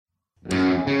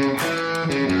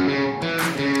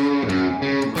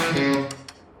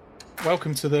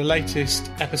Welcome to the latest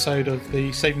episode of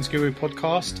the Savings Guru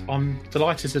podcast. I'm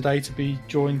delighted today to be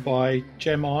joined by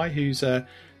Jem I, who's a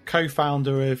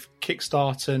co-founder of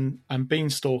Kickstart and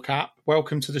Beanstalk app.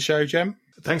 Welcome to the show, Jem.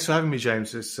 Thanks for having me,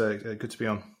 James. It's good to be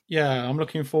on. Yeah, I'm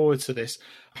looking forward to this.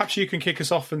 Perhaps you can kick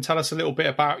us off and tell us a little bit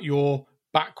about your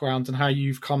background and how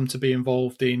you've come to be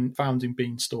involved in founding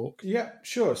Beanstalk. Yeah,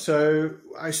 sure. So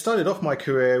I started off my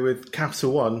career with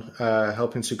Capital One,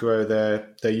 helping to grow their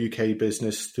UK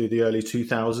business through the early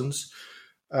 2000s.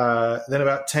 Then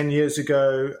about 10 years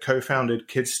ago, co-founded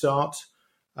Kickstart,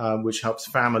 which helps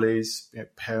families,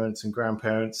 parents and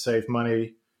grandparents save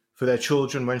money for their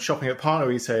children when shopping at partner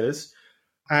retailers.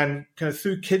 And kind of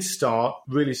through Kickstart,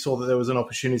 really saw that there was an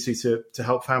opportunity to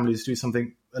help families do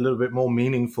something a little bit more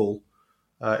meaningful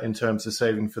in terms of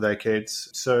saving for their kids.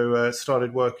 So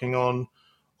started working on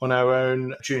our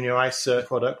own junior ISA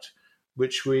product,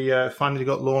 which we finally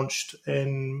got launched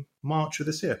in March of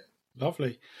this year.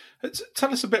 Lovely.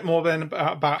 Tell us a bit more then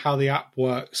about how the app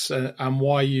works and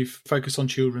why you've focused on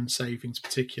children's savings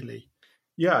particularly.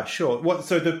 Yeah, sure.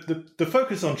 So the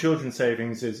focus on children's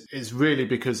savings is really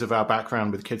because of our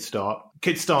background with Kickstart.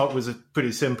 Kickstart was a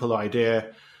pretty simple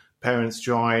idea. Parents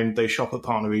join, they shop at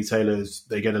partner retailers,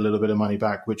 they get a little bit of money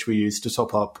back, which we use to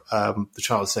top up the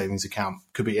child savings account.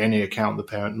 Could be any account the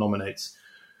parent nominates.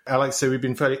 I like to say we've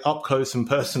been fairly up close and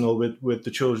personal with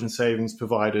the children's savings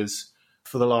providers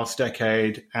for the last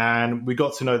decade, and we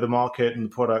got to know the market and the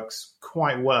products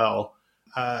quite well,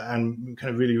 and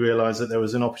kind of really realized that there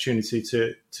was an opportunity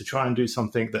to try and do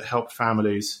something that helped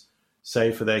families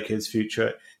save for their kids'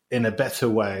 future in a better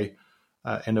way,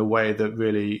 in a way that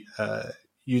really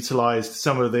utilized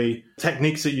some of the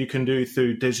techniques that you can do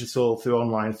through digital, through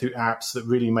online, through apps that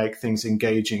really make things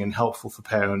engaging and helpful for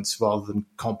parents rather than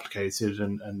complicated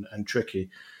and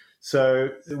tricky. So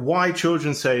why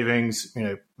children's savings?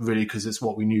 Really because it's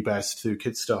what we knew best through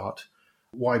Kickstart.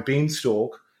 Why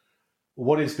Beanstalk?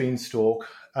 What is Beanstalk?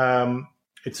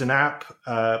 It's an app.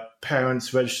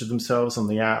 Parents register themselves on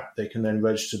the app. They can then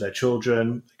register their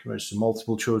children. They can register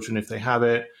multiple children if they have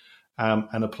it.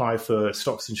 And apply for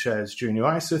stocks and shares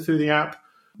junior ISA through the app.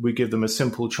 We give them a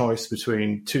simple choice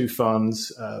between two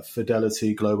funds,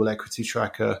 Fidelity Global Equity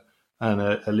Tracker and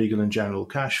a legal and general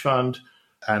cash fund.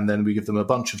 And then we give them a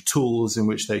bunch of tools in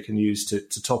which they can use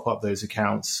to top up those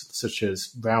accounts, such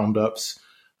as roundups,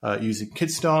 using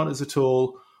Kickstart as a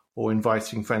tool, or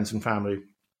inviting friends and family.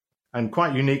 And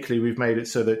quite uniquely, we've made it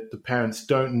so that the parents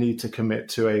don't need to commit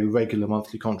to a regular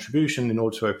monthly contribution in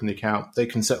order to open the account. They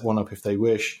can set one up if they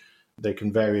wish. They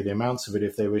can vary the amounts of it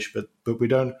if they wish, but we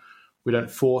don't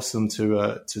force them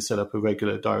to set up a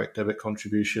regular direct debit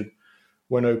contribution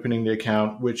when opening the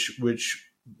account, which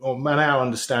in our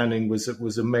understanding was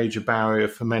a major barrier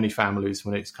for many families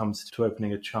when it comes to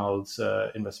opening a child's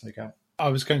investment account. I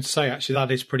was going to say actually that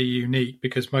is pretty unique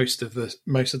because most of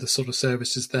the sort of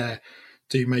services there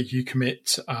do make you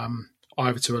commit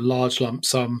either to a large lump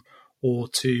sum or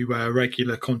to a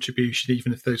regular contribution,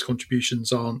 even if those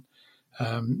contributions aren't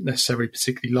necessarily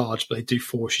particularly large, but they do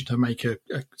force you to make a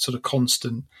sort of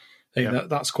constant thing. Yeah.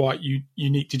 That's quite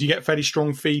unique. Did you get fairly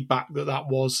strong feedback that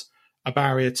was a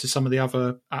barrier to some of the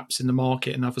other apps in the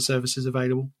market and other services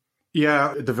available?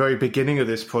 Yeah, at the very beginning of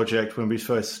this project, when we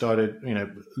first started,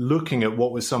 looking at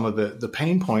what were some of the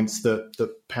pain points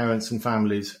that parents and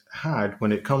families had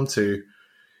when it come to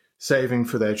saving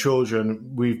for their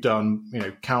children, we've done,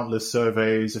 countless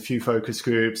surveys, a few focus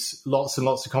groups, lots and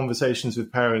lots of conversations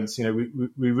with parents.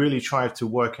 We really tried to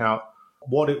work out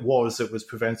what it was that was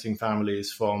preventing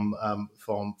families from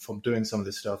doing some of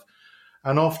this stuff.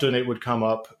 And often it would come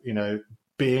up,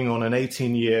 being on an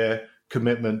 18-year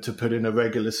commitment to put in a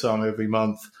regular sum every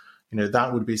month.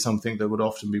 That would be something that would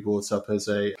often be brought up as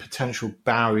a potential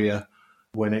barrier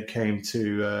when it came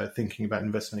to thinking about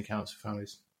investment accounts for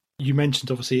families. You mentioned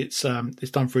obviously it's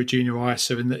done for a junior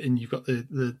ISA and you've got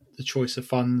the choice of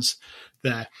funds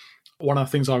there. One of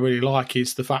the things I really like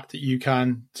is the fact that you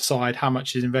can decide how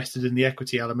much is invested in the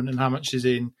equity element and how much is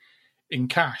in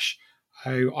cash.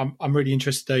 I'm really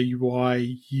interested though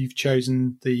why you've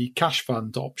chosen the cash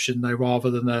fund option though rather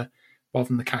than the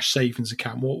cash savings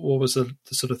account. What was the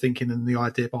sort of thinking and the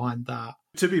idea behind that?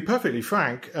 To be perfectly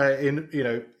frank,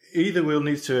 either we'll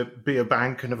need to be a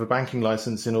bank and have a banking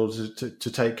license in order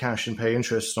to take cash and pay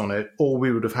interest on it, or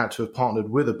we would have had to have partnered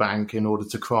with a bank in order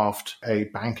to craft a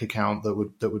bank account that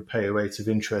would pay a rate of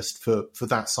interest for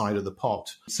that side of the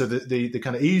pot. So the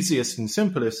kind of easiest and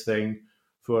simplest thing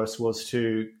for us was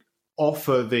to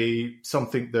offer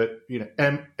something that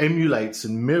emulates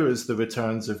and mirrors the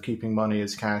returns of keeping money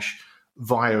as cash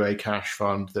via a cash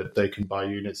fund that they can buy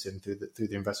units in through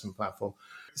the investment platform.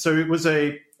 So it was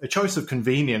a choice of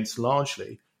convenience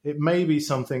largely. It may be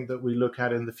something that we look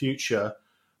at in the future.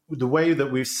 The way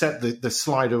that we've set the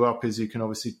slider up is you can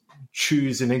obviously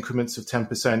choose in increments of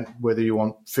 10% whether you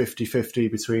want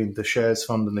 50-50 between the shares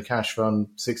fund and the cash fund,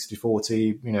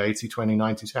 60-40, 80-20,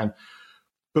 90-10.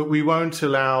 But we won't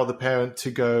allow the parent to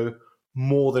go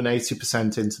more than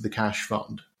 80% into the cash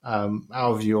fund.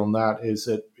 Our view on that is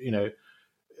that,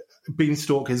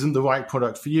 Beanstalk isn't the right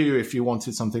product for you. If you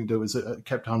wanted something that was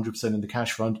kept 100% in the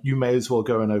cash fund, you may as well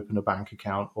go and open a bank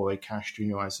account or a cash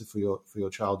junior ISA for your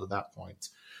child at that point.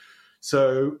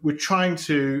 So we're trying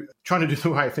to do the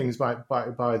right things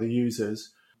by the users,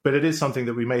 but it is something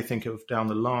that we may think of down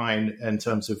the line in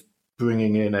terms of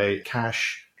bringing in a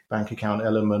cash bank account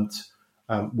element,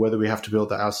 whether we have to build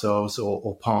that ourselves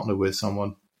or partner with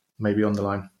someone maybe on the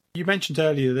line. You mentioned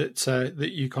earlier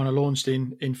that you kind of launched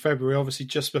in February, obviously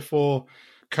just before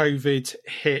COVID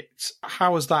hit.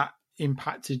 How has that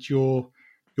impacted your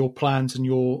plans and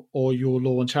your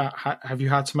launch? Have you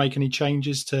had to make any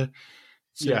changes to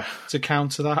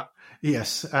counter that?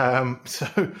 Yes.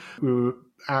 So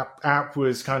app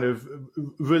was kind of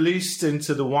released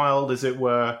into the wild, as it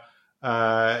were,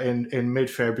 in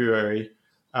mid-February.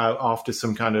 After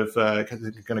some kind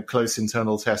of close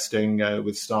internal testing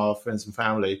with staff, friends, and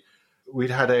family, we'd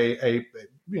had a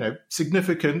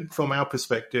significant, from our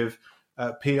perspective,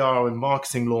 PR and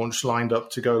marketing launch lined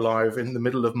up to go live in the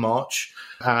middle of March.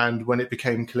 And when it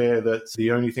became clear that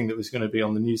the only thing that was going to be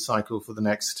on the news cycle for the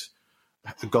next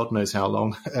God knows how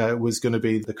long was going to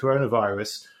be the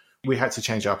coronavirus, we had to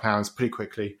change our plans pretty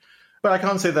quickly. But I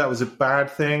can't say that was a bad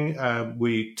thing.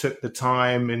 We took the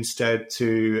time instead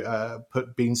to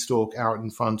put Beanstalk out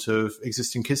in front of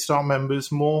existing Kickstart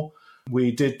members more.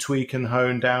 We did tweak and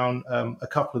hone down a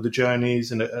couple of the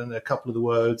journeys and a couple of the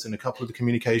words and a couple of the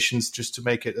communications just to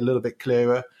make it a little bit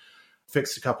clearer.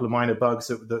 Fixed a couple of minor bugs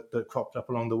that cropped up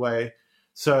along the way.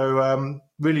 So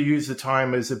really use the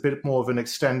time as a bit more of an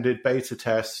extended beta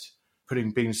test, putting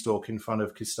Beanstalk in front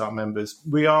of Kickstart members.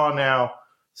 We are now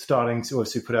starting to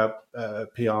obviously put out a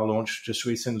PR launch just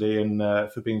recently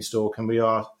for Beanstalk, and we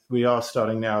are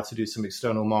starting now to do some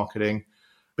external marketing.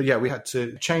 But yeah, we had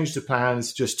to change the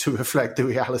plans just to reflect the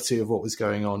reality of what was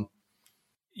going on.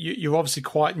 You're obviously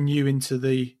quite new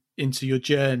into your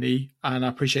journey, and I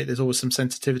appreciate there's always some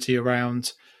sensitivity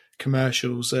around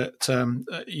commercials at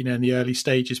in the early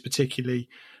stages, particularly.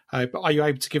 But are you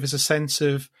able to give us a sense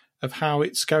of how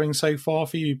it's going so far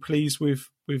for you? Pleased with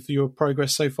your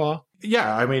progress so far?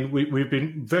 Yeah, I mean, we've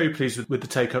been very pleased with the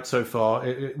take-up so far.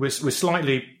 We're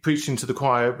slightly preaching to the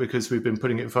choir because we've been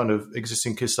putting it in front of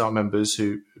existing Kickstart members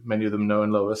who many of them know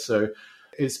and love us. So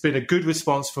it's been a good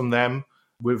response from them.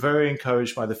 We're very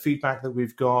encouraged by the feedback that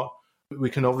we've got. We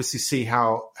can obviously see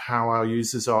how our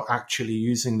users are actually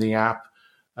using the app,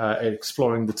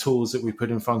 exploring the tools that we put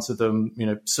in front of them,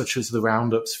 such as the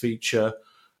Roundups feature,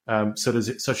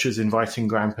 such as inviting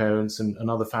grandparents and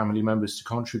other family members to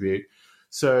contribute.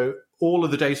 So all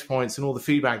of the data points and all the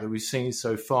feedback that we've seen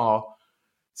so far,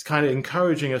 it's kind of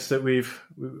encouraging us that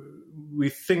we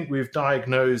think we've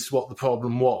diagnosed what the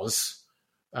problem was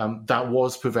that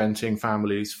was preventing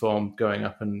families from going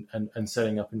up and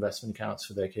setting up investment accounts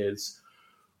for their kids.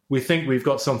 We think we've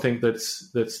got something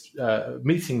that's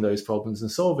meeting those problems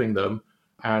and solving them,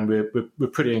 and we're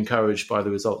pretty encouraged by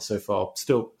the results so far.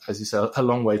 Still, as you said, a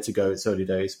long way to go. It's early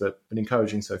days, but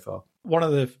encouraging so far. One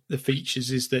of the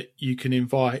features is that you can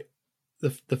invite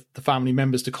the family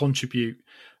members to contribute.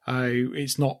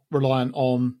 It's not reliant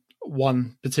on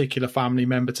one particular family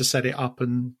member to set it up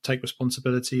and take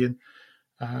responsibility and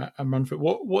run for it.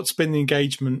 What's been the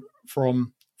engagement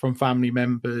from family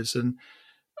members? And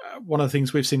one of the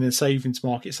things we've seen in the savings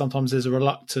market, sometimes there's a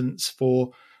reluctance for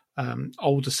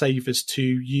older savers to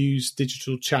use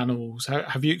digital channels.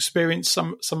 Have you experienced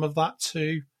some of that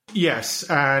too? Yes,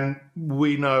 and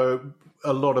we know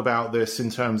a lot about this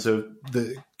in terms of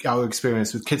our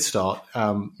experience with Kickstart.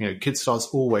 Kickstart's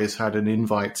always had an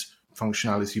invite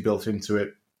functionality built into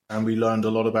it, and we learned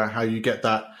a lot about how you get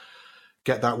that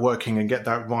working and get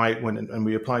that right and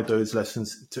we applied those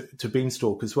lessons to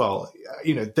Beanstalk as well.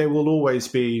 There will always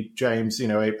be, James,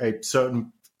 a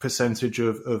certain percentage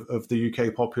of the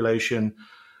UK population,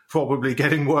 probably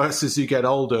getting worse as you get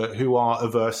older, who are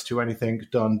averse to anything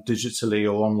done digitally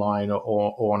or online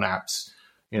or on apps.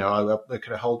 I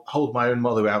could hold my own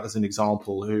mother out as an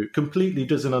example, who completely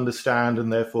doesn't understand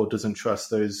and therefore doesn't trust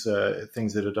those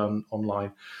things that are done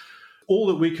online. All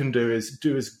that we can do is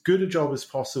do as good a job as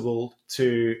possible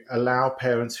to allow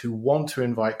parents who want to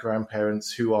invite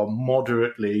grandparents who are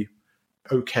moderately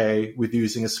okay with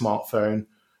using a smartphone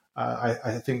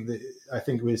I think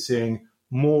we're seeing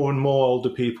more and more older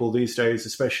people these days,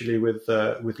 especially with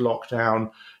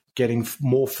lockdown, getting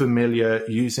more familiar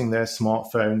using their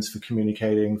smartphones for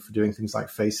communicating, for doing things like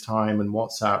FaceTime and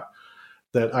WhatsApp.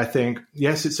 That I think,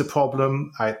 yes, it's a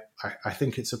problem. I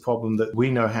think it's a problem that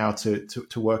we know how to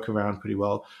work around pretty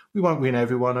well. We won't win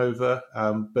everyone over,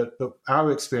 but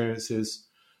our experience is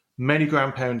many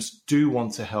grandparents do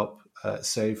want to help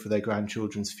save for their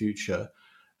grandchildren's future,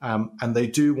 and they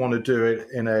do want to do it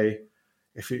in a,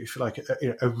 if you like,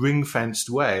 a ring-fenced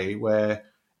way where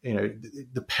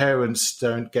the parents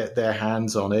don't get their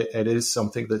hands on it. It is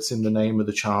something that's in the name of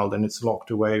the child, and it's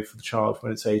locked away for the child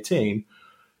when it's 18.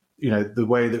 The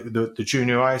way that the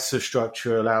junior ISA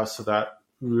structure allows for that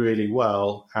really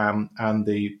well, and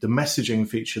the messaging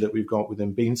feature that we've got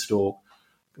within Beanstalk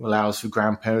allows for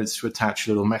grandparents to attach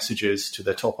little messages to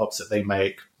their top-ups that they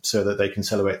make so that they can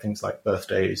celebrate things like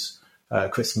birthdays,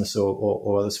 Christmas,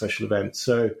 or other special events.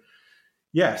 So,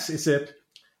 yes,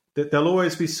 there'll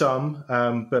always be some,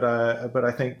 but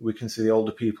I think we can see the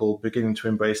older people beginning to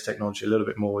embrace technology a little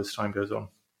bit more as time goes on.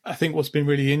 I think what's been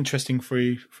really interesting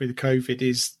through the COVID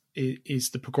is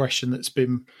the progression that's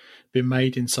been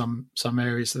made in some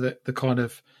areas, that the kind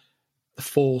of the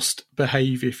forced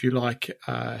behaviour, if you like.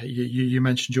 You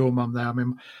mentioned your mum there. I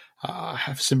mean, I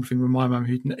have a similar thing with my mum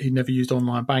who never used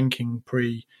online banking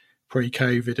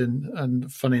pre-COVID,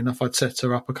 and funny enough, I'd set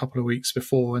her up a couple of weeks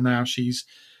before, and now she's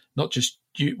not just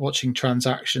watching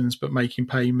transactions but making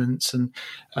payments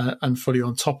and fully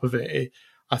on top of it.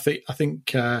 I think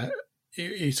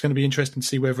it's going to be interesting to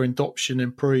see whether adoption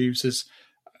improves as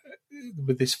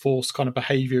with this forced kind of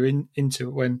behaviour into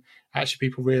it, when actually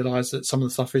people realise that some of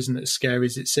the stuff isn't as scary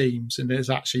as it seems, and it's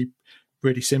actually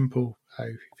really simple.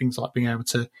 Things like being able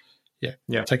to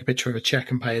take a picture of a cheque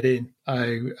and pay it in,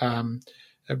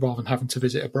 rather than having to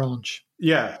visit a branch.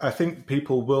 Yeah, I think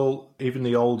people will, even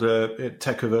the older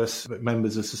tech-averse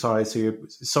members of society,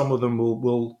 some of them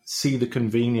will see the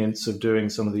convenience of doing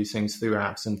some of these things through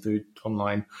apps and through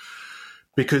online,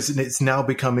 because it's now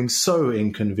becoming so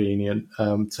inconvenient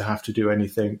to have to do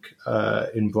anything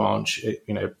in branch.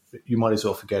 You might as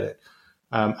well forget it.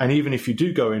 And even if you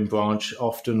do go in branch,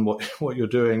 often what you're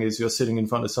doing is you're sitting in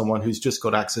front of someone who's just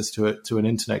got access to an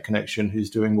internet connection, who's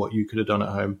doing what you could have done at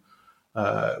home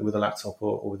with a laptop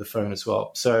or with a phone as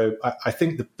well. So I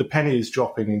think the penny is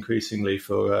dropping increasingly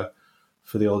for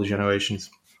the older generations.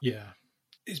 Yeah.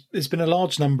 There's been a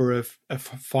large number of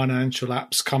financial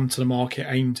apps come to the market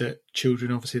aimed at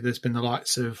children. Obviously, there's been the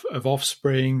likes of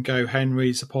Offspring, Go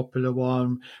Henry's a popular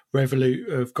one.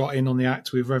 Revolut have got in on the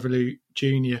act with Revolut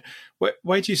Junior.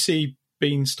 Where do you see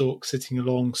Beanstalk sitting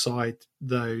alongside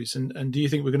those? And do you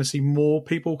think we're going to see more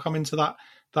people come into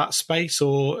that space,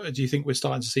 or do you think we're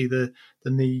starting to see the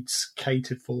needs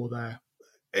catered for there?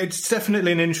 It's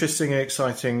definitely an interesting and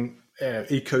exciting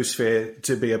ecosphere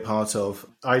to be a part of.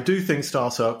 I do think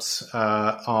startups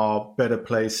are better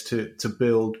placed to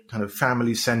build kind of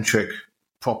family-centric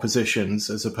propositions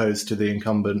as opposed to the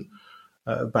incumbent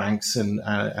banks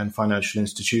and financial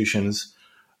institutions.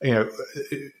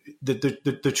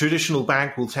 The traditional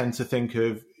bank will tend to think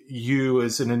of you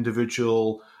as an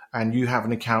individual, and you have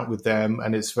an account with them,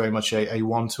 and it's very much a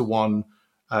one-to-one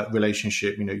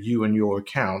relationship. You and your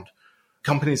account.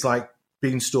 Companies like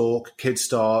Beanstalk,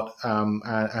 Kidstart,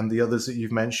 and the others that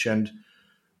you've mentioned,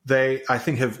 they, I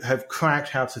think, have cracked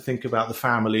how to think about the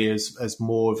family as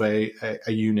more of a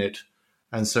unit.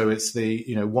 And so it's the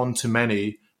one to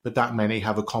many, but that many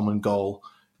have a common goal.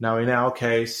 Now, in our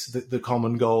case, the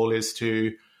common goal is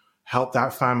to help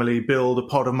that family build a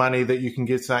pot of money that you can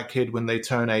give to that kid when they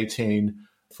turn 18.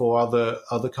 For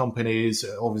other companies,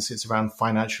 obviously it's around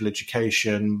financial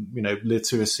education,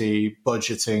 literacy,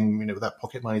 budgeting, that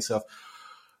pocket money stuff.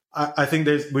 I think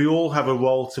we all have a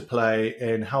role to play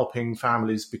in helping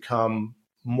families become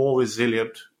more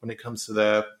resilient when it comes to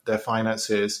their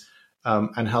finances,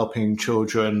 and helping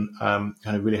children kind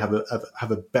of really have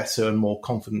a better and more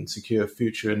confident, secure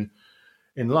future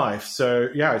in life. So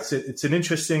yeah, it's an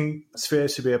interesting sphere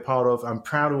to be a part of. I'm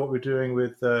proud of what we're doing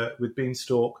with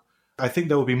Beanstalk. I think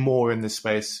there will be more in this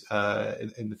space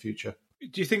in the future.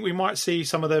 Do you think we might see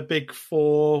some of the big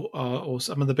four or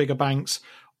some of the bigger banks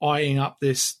eyeing up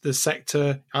the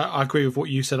sector? I agree with what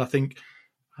you said. I think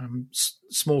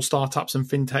small startups and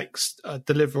fintechs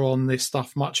deliver on this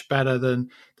stuff much better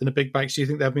than the big banks. Do you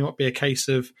think there might be a case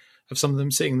of some of them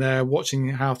sitting there watching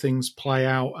how things play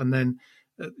out, and then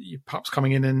perhaps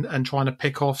coming in and trying to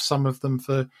pick off some of them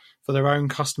for their own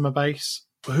customer base?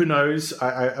 Who knows?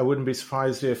 I wouldn't be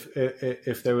surprised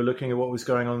if they were looking at what was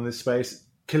going on in this space.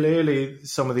 Clearly,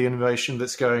 some of the innovation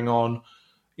that's going on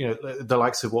the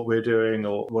likes of what we're doing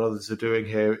or what others are doing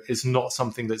here is not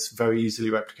something that's very easily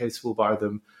replicatable by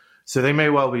them. So they may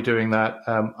well be doing that.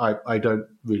 I don't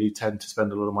really tend to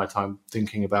spend a lot of my time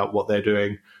thinking about what they're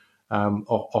doing.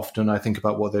 Often I think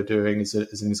about what they're doing as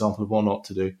an example of what not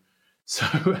to do. So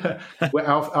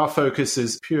our focus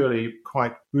is purely,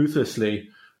 quite ruthlessly,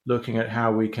 looking at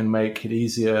how we can make it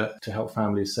easier to help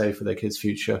families save for their kids'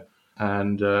 future.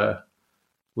 And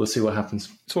we'll see what happens.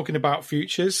 Talking about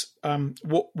futures,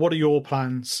 what are your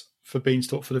plans for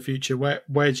Beanstalk for the future?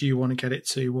 Where do you want to get it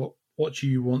to? What do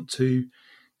you want to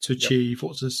achieve?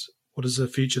 Yep. What does the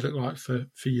future look like for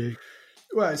you?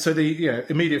 Right. So the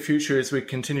immediate future is we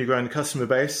continue growing the customer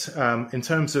base. In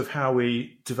terms of how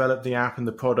we develop the app and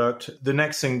the product, the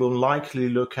next thing we'll likely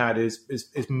look at is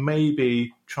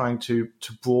maybe trying to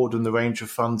broaden the range of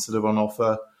funds that are on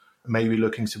offer. Maybe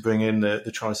looking to bring in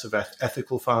the choice of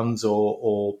ethical funds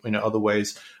or other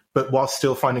ways, but while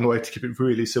still finding a way to keep it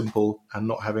really simple and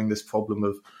not having this problem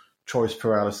of choice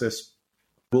paralysis.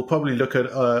 We'll probably look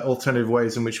at alternative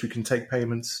ways in which we can take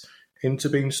payments into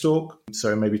Beanstalk.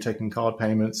 So maybe taking card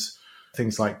payments,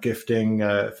 things like gifting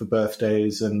for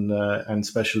birthdays and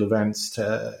special events,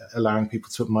 to allowing people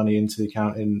to put money into the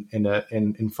account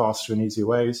in faster and easier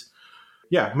ways.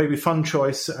 Yeah, maybe fund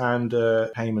choice and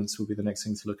payments will be the next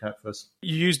thing to look at for us.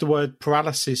 You used the word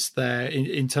paralysis there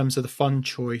in terms of the fund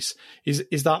choice.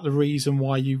 Is that the reason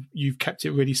why you've kept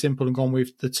it really simple and gone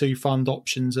with the two fund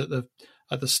options at the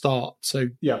start? So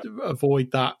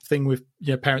avoid that thing with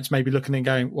parents maybe looking and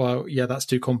going, well, yeah, that's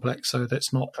too complex, so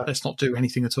let's not do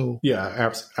anything at all. Yeah,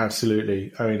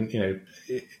 absolutely. I mean,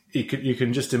 you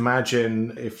can just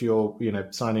imagine if you're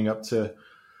signing up to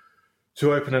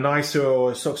open an ISA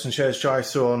or a stocks and shares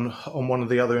ISA on one of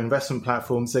the other investment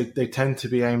platforms, they tend to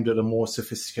be aimed at a more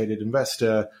sophisticated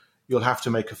investor. You'll have to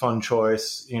make a fund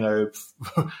choice, and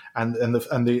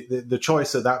the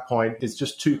choice at that point is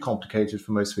just too complicated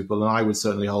for most people. And I would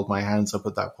certainly hold my hands up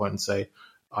at that point and say,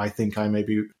 I think I may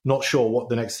be not sure what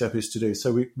the next step is to do.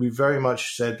 So we very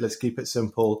much said, let's keep it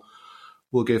simple.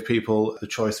 We'll give people the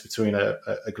choice between a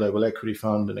global equity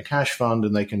fund and a cash fund,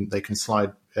 and they can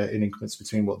slide in increments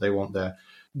between what they want there.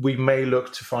 We may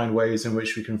look to find ways in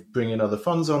which we can bring in other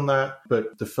funds on that,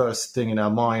 but the first thing in our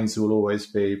minds will always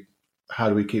be, how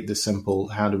do we keep this simple?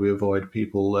 How do we avoid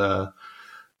people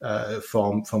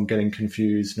from getting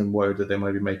confused and worried that they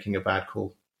might be making a bad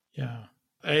call? Yeah,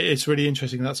 it's really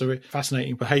interesting. That's a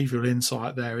fascinating behavioural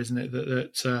insight there, isn't it?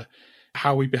 That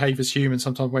how we behave as humans.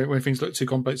 Sometimes when things look too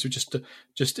complex, we just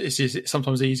it's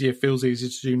sometimes easier, feels easier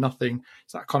to do nothing.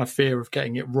 It's that kind of fear of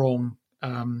getting it wrong.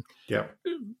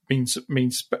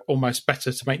 Means almost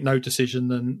better to make no decision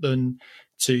than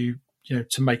to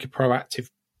make a proactive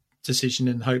decision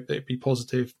and hope that it'd be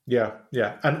positive. Yeah.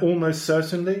 And almost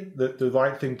certainly the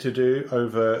right thing to do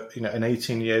over an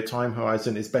 18-year time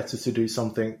horizon is better to do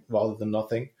something rather than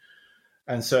nothing.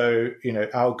 And so,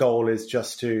 our goal is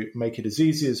just to make it as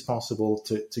easy as possible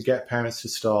to get parents to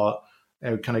start,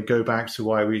 and kind of go back to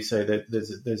why we say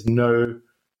that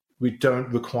we don't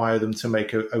require them to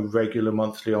make a regular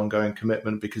monthly ongoing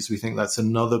commitment, because we think that's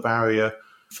another barrier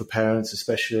for parents,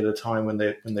 especially at a time when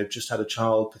they've just had a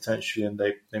child potentially, and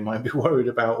they might be worried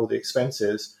about all the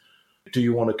expenses. Do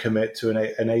you want to commit to an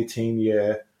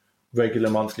 18-year regular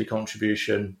monthly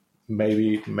contribution?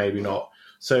 Maybe not.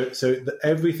 So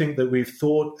everything that we've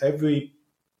thought, every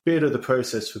bit of the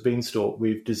process for Beanstalk,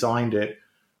 we've designed it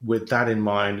with that in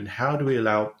mind. And how do we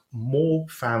allow more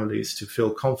families to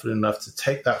feel confident enough to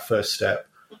take that first step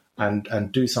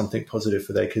and do something positive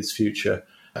for their kids' future?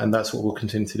 And that's what we'll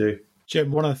continue to do.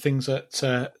 Jim, one of the things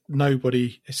that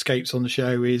nobody escapes on the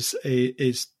show is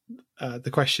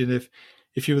the question of,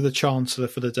 if you were the Chancellor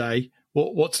for the day,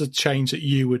 what's a change that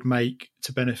you would make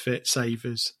to benefit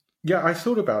savers? Yeah, I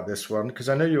thought about this one because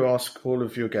I know you ask all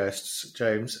of your guests,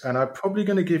 James, and I'm probably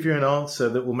going to give you an answer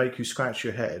that will make you scratch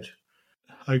your head.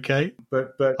 Okay,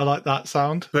 but I like that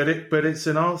sound. But it's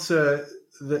an answer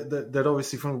that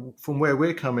obviously from where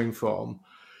we're coming from,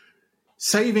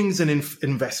 savings and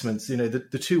investments,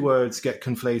 the two words get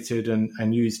conflated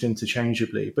and used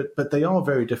interchangeably, but they are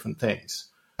very different things.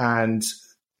 And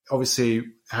obviously,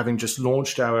 having just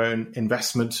launched our own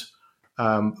investment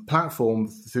platform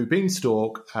through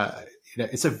Beanstalk,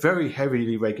 it's a very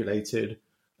heavily regulated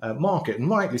market, and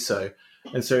rightly so.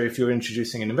 And so if you're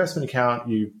introducing an investment account,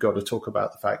 you've got to talk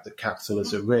about the fact that capital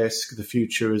is at risk, the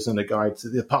future isn't a guide to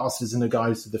the past, isn't a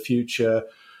guide to the future,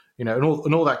 and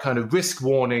all that kind of risk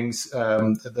warnings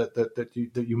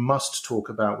that you must talk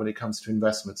about when it comes to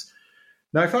investments.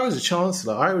 Now, if I was a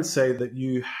chancellor, I would say that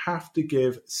you have to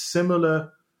give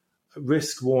similar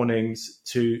risk warnings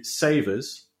to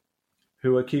savers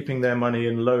who are keeping their money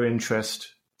in low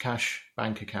interest cash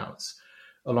bank accounts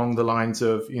along the lines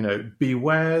of,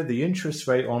 beware the interest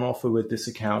rate on offer with this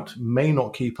account may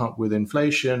not keep up with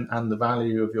inflation and the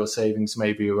value of your savings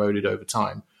may be eroded over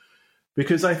time.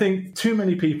 Because I think too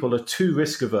many people are too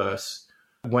risk averse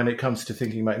when it comes to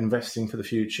thinking about investing for the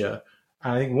future.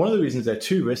 And I think one of the reasons they're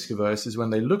too risk averse is when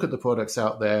they look at the products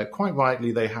out there, quite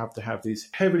rightly, they have to have these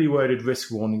heavily worded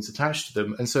risk warnings attached to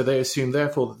them. And so they assume,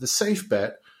 therefore, that the safe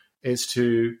bet is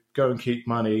to go and keep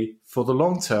money for the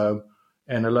long term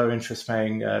in a low interest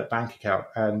paying bank account.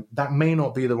 And that may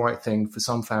not be the right thing for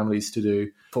some families to do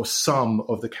for some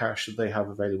of the cash that they have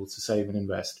available to save and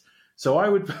invest. So I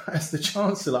would, as the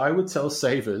Chancellor, I would tell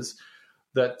savers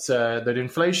that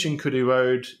inflation could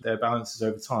erode their balances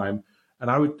over time. And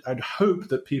I'd hope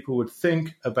that people would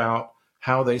think about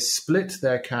how they split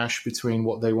their cash between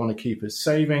what they want to keep as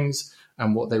savings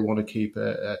and what they want to keep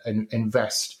and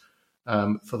invest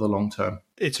for the long term.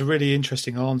 It's a really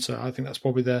interesting answer. I think that's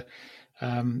probably the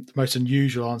most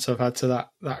unusual answer I've had to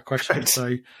that question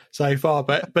Right. so far.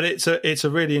 But it's a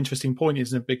really interesting point,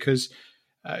 isn't it? Because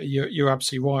you're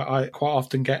absolutely right. I quite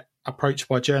often get approached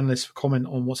by journalists for comment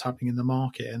on what's happening in the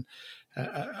market,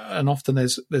 and often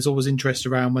there's always interest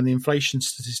around when the inflation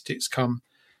statistics come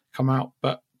out.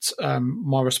 But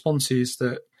my response is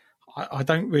that I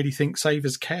don't really think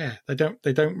savers care. They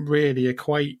don't really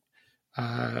equate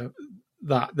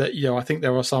that I think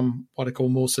there are some what I call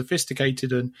more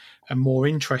sophisticated and more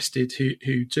interested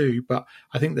who do, but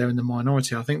I think they're in the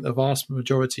minority. I think the vast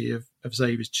majority of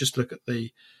savers just look at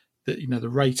the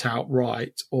rate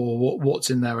outright or what's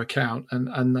in their account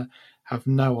and have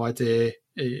no idea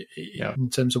in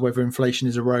terms of whether inflation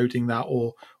is eroding that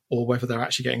or whether they're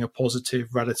actually getting a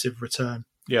positive relative return.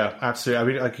 Yeah, absolutely.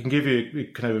 I mean, I can give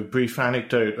you kind of a brief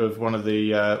anecdote of one of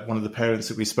the parents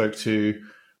that we spoke to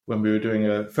when we were doing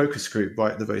a focus group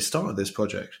right at the very start of this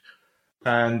project.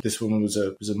 And this woman was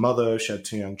a mother. She had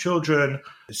 2 young children.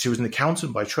 She was an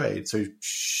accountant by trade. So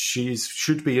she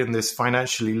should be in this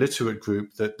financially literate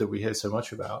group that we hear so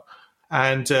much about.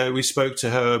 And we spoke to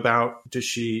her about, does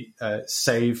she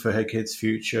save for her kids'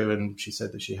 future? And she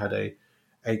said that she had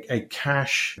a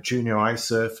cash junior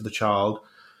ISA for the child.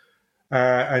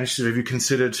 And she said, have you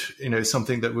considered,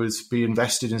 something that was be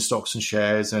invested in stocks and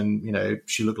shares? And,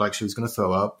 she looked like she was going to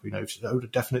throw up. She said, oh,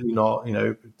 definitely not,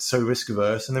 so risk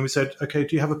averse. And then we said, okay,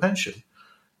 do you have a pension?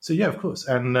 So, yeah, of course.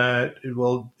 And,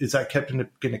 well, is that kept in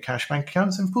a cash bank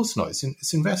account? And of course not.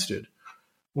 It's invested.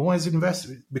 Well, why is it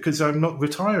invested? Because I'm not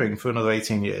retiring for another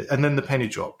 18 years. And then the penny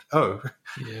dropped. Oh,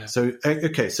 yeah. So,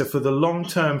 okay. So for the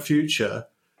long-term future,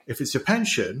 if it's your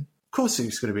pension, of course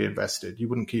it's going to be invested. You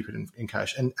wouldn't keep it in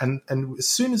cash. And as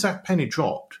soon as that penny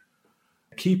dropped,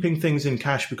 keeping things in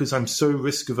cash because I'm so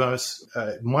risk averse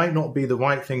might not be the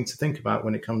right thing to think about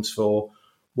when it comes for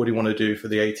what do you want to do for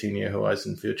the 18-year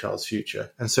horizon for your child's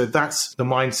future. And so that's the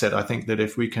mindset, I think, that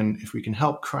if we can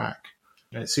help crack,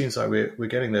 and it seems like we're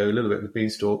getting there a little bit with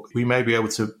Beanstalk, we may be able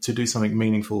to do something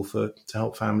meaningful to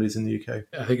help families in the UK.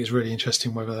 I think it's really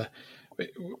interesting whether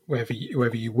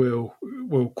you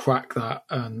will crack that,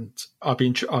 and I'll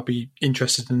be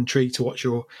interested and intrigued to watch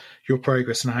your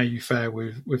progress and how you fare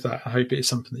with that. I hope it is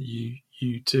something that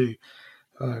you do.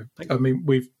 I mean,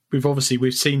 we've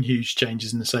seen huge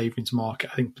changes in the savings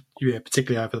market. I think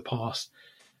particularly over the past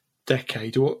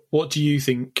decade. What do you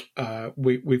think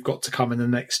we've got to come in the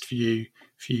next few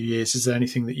years? Is there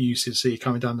anything that you see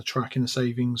coming down the track in the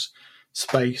savings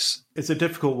space? It's a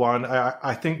difficult one.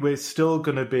 I think we're still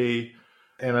going to be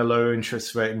in a low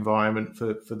interest rate environment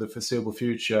for the foreseeable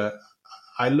future.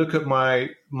 I look at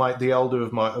the elder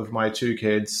of my 2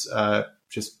 kids,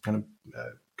 just kind of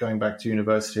going back to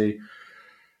university,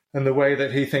 and the way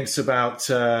that he thinks about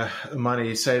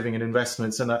money, saving, and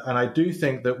investments. And I do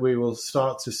think that we will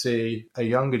start to see a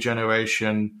younger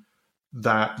generation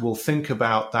that will think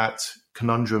about that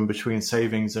conundrum between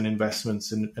savings and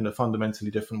investments in a fundamentally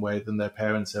different way than their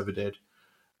parents ever did.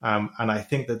 And I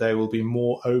think that they will be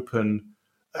more open.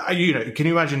 Can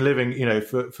you imagine living,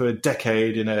 for a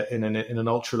decade in an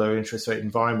ultra low interest rate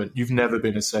environment? You've never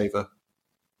been a saver.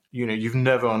 You've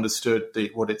never understood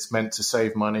what it's meant to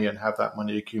save money and have that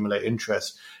money accumulate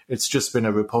interest. It's just been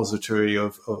a repository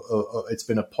of it's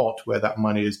been a pot where that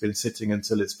money has been sitting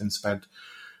until it's been spent.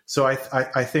 So I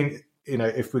think,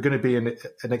 if we're going to be in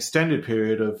an extended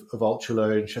period of ultra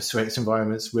low interest rates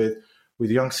environments with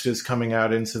youngsters coming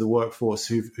out into the workforce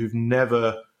who've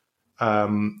never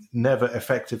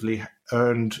effectively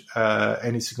earned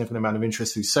any significant amount of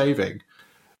interest through saving,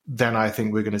 then I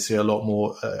think we're going to see a lot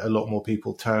more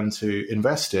people turn to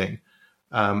investing,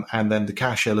 and then the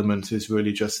cash element is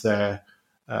really just there,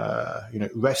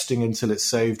 resting until it's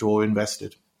saved or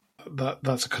invested.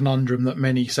 that's a conundrum that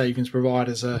many savings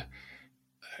providers are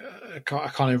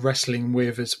kind of wrestling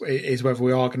with, is whether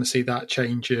we are going to see that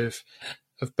change of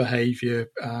behaviour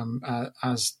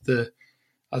as the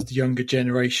younger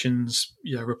generations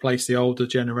replace the older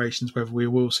generations, whether we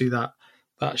will see that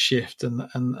shift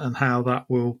and how that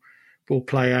will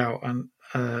play out. And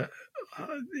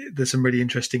there's some really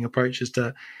interesting approaches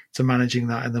to managing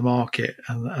that in the market,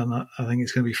 and I think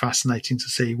it's going to be fascinating to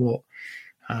see what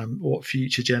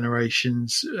future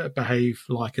generations behave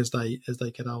like as they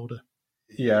get older.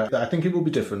 Yeah, I think it will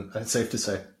be different. It's safe to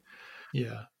say.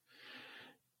 Yeah,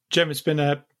 Jem, it's been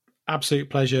an absolute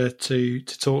pleasure to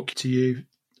talk to you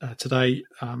today.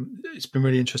 It's been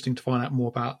really interesting to find out more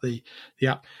about the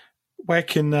app. Where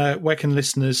can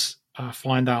listeners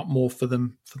find out more for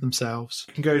themselves?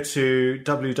 You can go to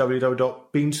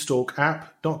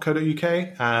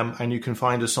www.beanstalkapp.co.uk and you can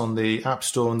find us on the App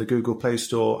Store and the Google Play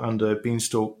Store under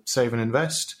Beanstalk Save and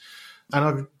Invest. And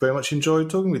I've very much enjoyed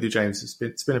talking with you, James.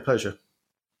 It's been a pleasure.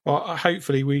 Well,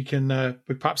 hopefully we can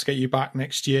perhaps get you back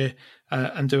next year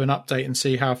and do an update and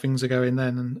see how things are going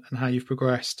then and how you've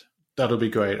progressed. That'll be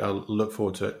great. I'll look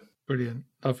forward to it. Brilliant.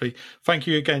 Lovely. Thank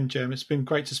you again, Jem. It's been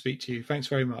great to speak to you. Thanks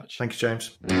very much. Thank you,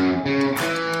 James.